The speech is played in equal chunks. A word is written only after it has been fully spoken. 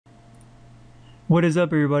What is up,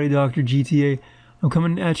 everybody? Dr. GTA. I'm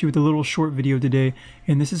coming at you with a little short video today,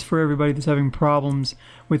 and this is for everybody that's having problems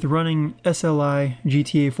with running SLI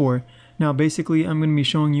GTA 4. Now basically I'm going to be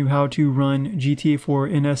showing you how to run GTA 4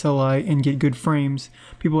 in SLI and get good frames.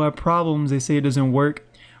 People have problems, they say it doesn't work.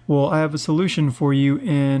 Well, I have a solution for you,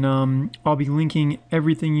 and I'll be linking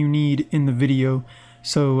everything you need in the video.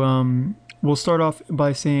 So we'll start off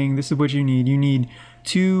by saying this is what you need. You need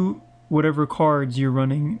two whatever cards you're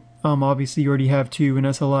running. Obviously you already have two in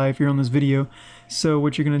SLI if you're on this video. So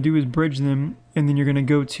what you're going to do is bridge them, and then you're going to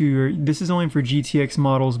go to your, this is only for GTX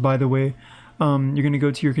models, by the way. You're going to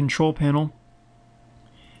go to your control panel,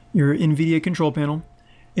 your NVIDIA control panel,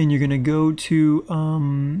 and you're going to go to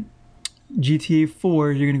GTA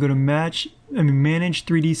 4. You're going to go to manage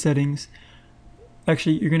 3D settings.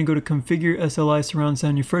 Actually, you're going to go to configure SLI surround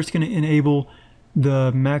sound. You're first going to enable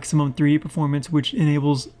the maximum 3D performance, which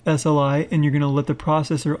enables SLI, and you're going to let the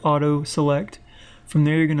processor auto select. From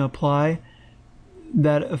there, you're going to apply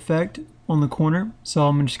that effect on the corner. So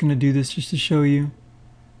I'm just going to do this just to show you.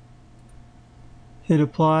 Hit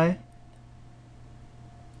apply,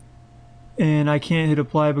 and I can't hit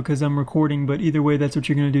apply because I'm recording, but either way that's what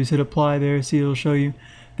you're going to do, is hit apply there. See, it'll show you.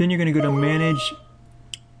 Then you're going to go to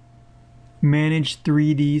manage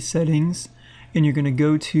 3D settings, and you're going to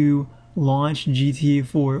go to launch GTA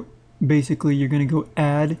 4. Basically you're going to go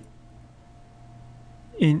add,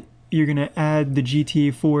 and you're going to add the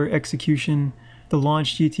GTA 4 execution, the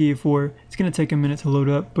launch GTA 4. It's going to take a minute to load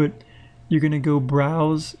up, but you're going to go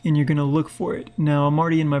browse and you're going to look for it. Now I'm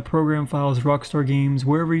already in my program files, Rockstar Games,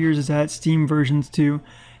 wherever yours is at, Steam versions too.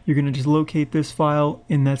 You're going to just locate this file,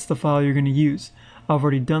 and that's the file you're going to use. I've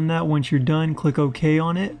already done that. Once you're done, click OK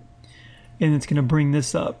on it, and it's going to bring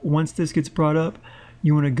this up. Once this gets brought up,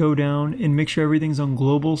 you want to go down and make sure everything's on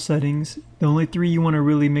global settings. The only three you want to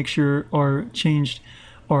really make sure are changed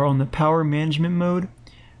are on the power management mode,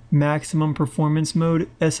 maximum performance mode,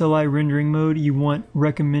 SLI rendering mode. You want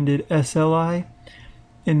recommended SLI,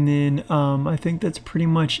 and then I think that's pretty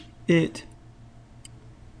much it.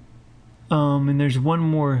 And there's one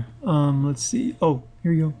more. Let's see. Oh,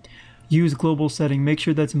 here you go. Use global setting. Make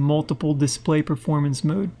sure that's multiple display performance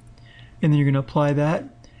mode, and then you're going to apply that.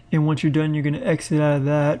 And once you're done, you're going to exit out of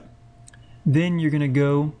that. Then you're going to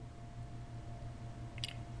go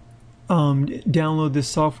download this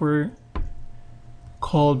software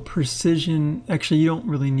called Precision. Actually, you don't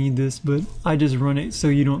really need this, but I just run it so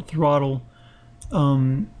you don't throttle.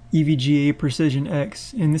 EVGA Precision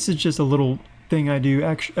X. And this is just a little thing I do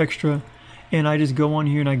extra. And I just go on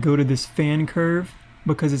here and I go to this fan curve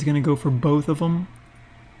because it's going to go for both of them.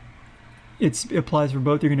 It applies for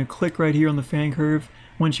both. You're going to click right here on the fan curve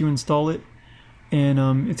once you install it, and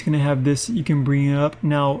it's going to have this. You can bring it up.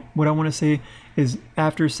 Now what I want to say is,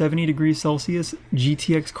 after 70 degrees Celsius,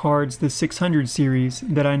 GTX cards, the 600 series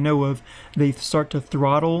that I know of, they start to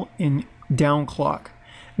throttle and downclock.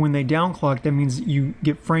 When they downclock, that means you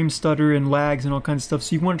get frame stutter and lags and all kinds of stuff,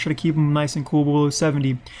 so you want to try to keep them nice and cool below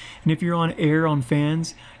 70. And if you're on air on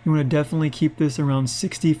fans, you want to definitely keep this around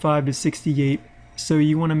 65 to 68. So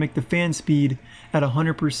you want to make the fan speed at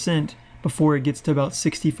 100% before it gets to about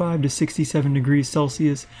 65 to 67 degrees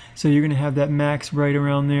Celsius. So you're going to have that max right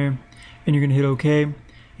around there, and you're going to hit OK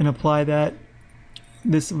and apply that.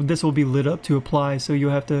 This will be lit up to apply, so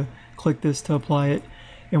you'll have to click this to apply it.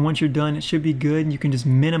 And once you're done, it should be good. You can just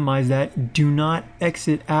minimize that. Do not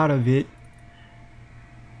exit out of it.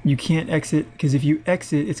 You can't exit, because if you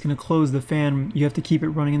exit, it's going to close the fan. You have to keep it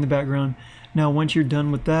running in the background. Now once you're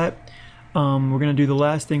done with that, we're going to do the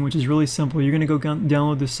last thing, which is really simple. You're going to go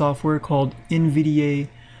download this software called NVIDIA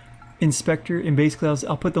Inspector, and basically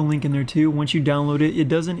I'll put the link in there too. Once you download it, it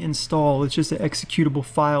doesn't install. It's just an executable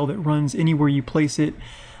file that runs anywhere you place it.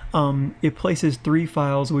 It places 3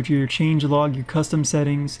 files, which are your changelog, your custom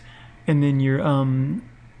settings, and then your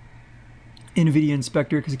NVIDIA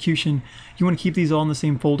Inspector execution. You want to keep these all in the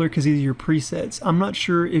same folder because these are your presets. I'm not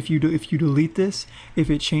sure if you delete this, if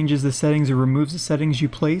it changes the settings or removes the settings you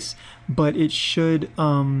place, but it should.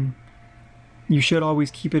 You should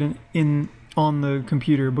always keep it on the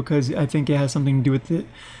computer, because I think it has something to do with it.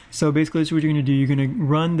 So basically, that's what you're going to do. You're going to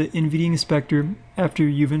run the NVIDIA Inspector after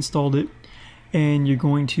you've installed it, and you're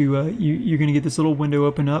going to you're going to get this little window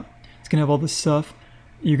open up. It's going to have all this stuff.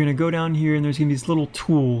 You're going to go down here, and there's going to be this little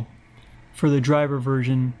tool for the driver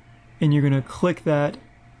version, and you're going to click that,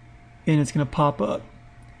 and it's going to pop up.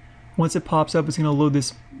 Once it pops up, it's going to load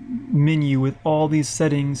this menu with all these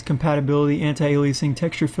settings: compatibility, anti-aliasing,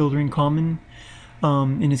 texture filtering, common,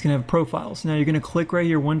 and it's going to have profiles. Now you're going to click right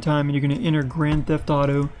here one time, and you're going to enter Grand Theft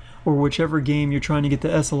Auto or whichever game you're trying to get the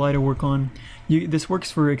SLI to work on. This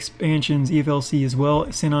works for expansions, EFLC as well,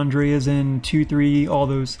 San Andreas and 2.3, all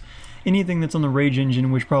those. Anything that's on the Rage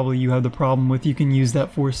engine, which probably you have the problem with, you can use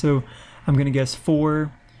that for. So I'm going to guess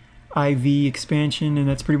 4, IV expansion, and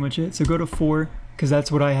that's pretty much it. So go to 4, because that's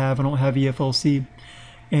what I have. I don't have EFLC.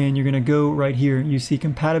 And you're going to go right here. You see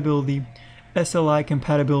compatibility, SLI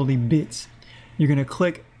compatibility bits. You're going to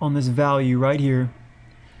click on this value right here,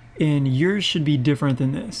 and yours should be different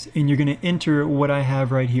than this. And you're going to enter what I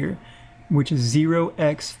have right here, which is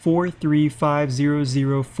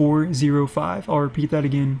 0x435000405. I'll repeat that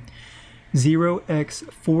again.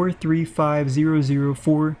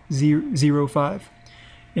 0x435000405.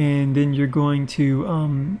 And then you're going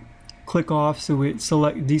to click off so it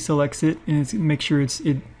deselects it, and make sure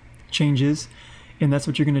it changes, and that's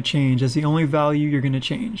what you're going to change. That's the only value you're going to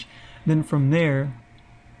change. Then from there,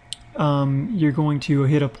 you're going to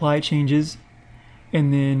hit apply changes,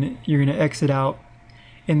 and then you're going to exit out.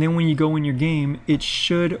 And then when you go in your game, it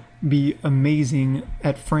should be amazing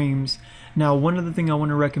at frames. Now, one other thing I want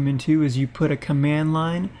to recommend too is you put a command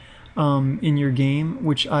line in your game,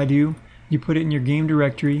 which I do. You put it in your game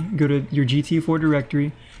directory, go to your GTA 4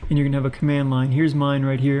 directory, and you're going to have a command line. Here's mine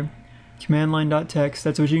right here, commandline.txt,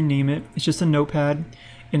 that's what you name it. It's just a notepad,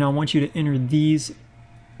 and I want you to enter these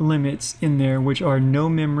limits in there, which are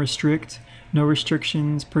nomemrestrict,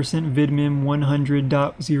 norestrictions, percentvidmem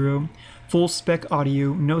 100.0,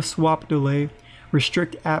 fullspecaudio, noswapdelay,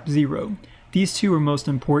 restrictApp 0. These two are most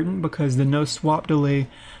important because the noswapdelay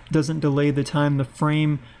doesn't delay the time the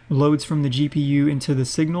frame loads from the GPU into the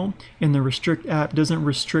signal, and the restrictApp doesn't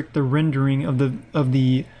restrict the rendering of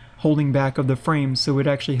the holding back of the frame, so it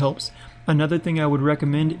actually helps. Another thing I would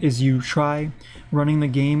recommend is you try running the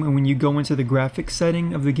game, and when you go into the graphics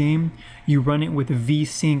setting of the game, you run it with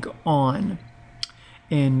VSync on.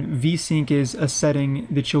 And VSync is a setting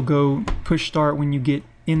that you'll go push start when you get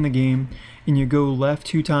in the game, and you go left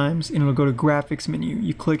 2 times, and it'll go to graphics menu.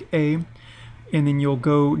 You click A, and then you'll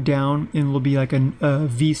go down, and it'll be like a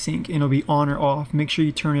VSync, and it'll be on or off. Make sure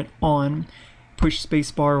you turn it on, push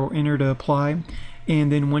spacebar or enter to apply.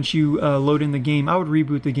 And then once you load in the game, I would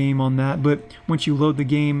reboot the game on that, but once you load the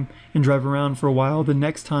game and drive around for a while, the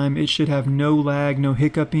next time it should have no lag, no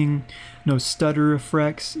hiccuping, no stutter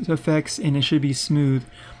effects, and it should be smooth.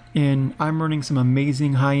 And I'm running some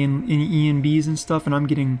amazing high-end ENBs and stuff, and I'm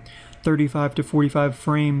getting 35 to 45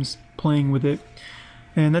 frames playing with it.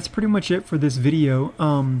 And that's pretty much it for this video.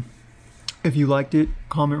 If you liked it,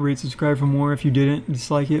 comment, rate, subscribe for more. If you didn't,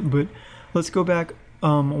 dislike it. But let's go back.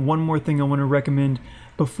 One more thing I want to recommend.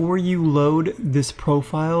 Before you load this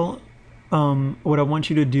profile, what I want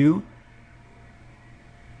you to do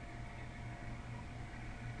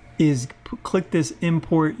is click this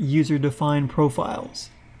import user-defined profiles.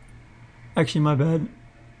 Actually, my bad.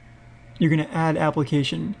 You're going to add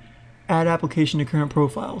application to current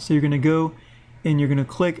profile. So you're going to go and you're going to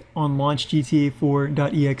click on launch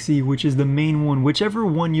GTA4.exe, which is the main one. Whichever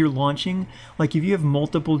one you're launching, like if you have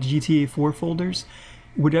multiple GTA 4 folders,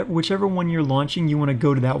 whichever one you're launching, you want to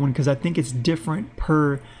go to that one, because I think it's different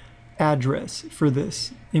per address for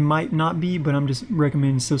this. It might not be, but I'm just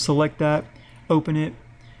recommending. So select that, open it,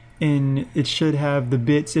 and it should have the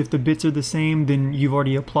bits. If the bits are the same, then you've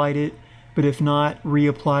already applied it. But if not,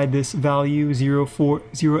 reapply this value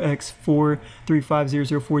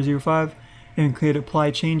 0x435000405 and hit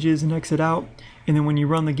apply changes and exit out. And then when you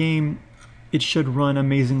run the game, it should run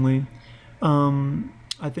amazingly.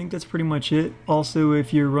 I think that's pretty much it. Also,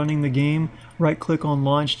 if you're running the game, right click on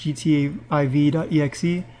launch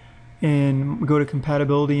gtaiv.exe and go to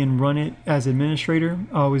compatibility and run it as administrator.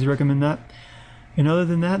 I always recommend that. And other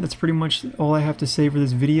than that, that's pretty much all I have to say for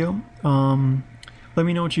this video. Let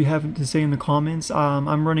me know what you have to say in the comments.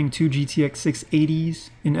 I'm running 2 GTX 680s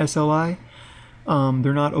in SLI.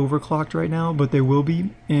 They're not overclocked right now, but they will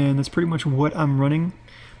be, and that's pretty much what I'm running.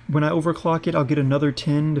 When I overclock it, I'll get another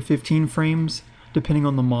 10 to 15 frames, depending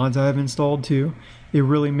on the mods I have installed too. It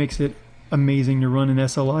really makes it amazing to run an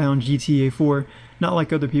SLI on GTA 4. Not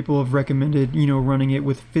like other people have recommended, you know, running it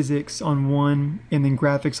with physics on one and then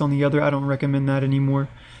graphics on the other. I don't recommend that anymore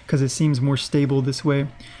because it seems more stable this way.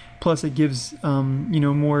 Plus, it gives, you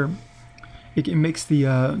know, more. It makes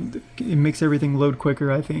it makes everything load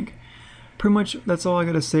quicker, I think. Pretty much that's all I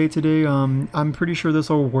gotta say today. I'm pretty sure this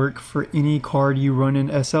will work for any card you run in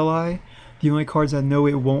SLI. The only cards I know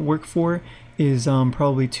it won't work for is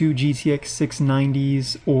probably 2 GTX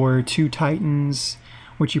 690s or 2 Titans,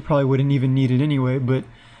 which you probably wouldn't even need it anyway. But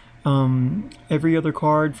every other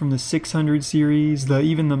card from the 600 series,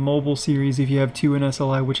 even the mobile series, if you have 2 in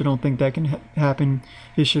SLI, which I don't think that can happen,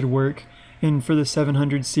 it should work. And for the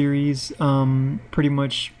 700 series, pretty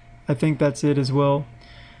much I think that's it as well.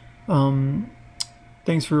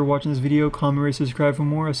 Thanks for watching this video. Comment, rate, subscribe for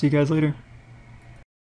more. I'll see you guys later.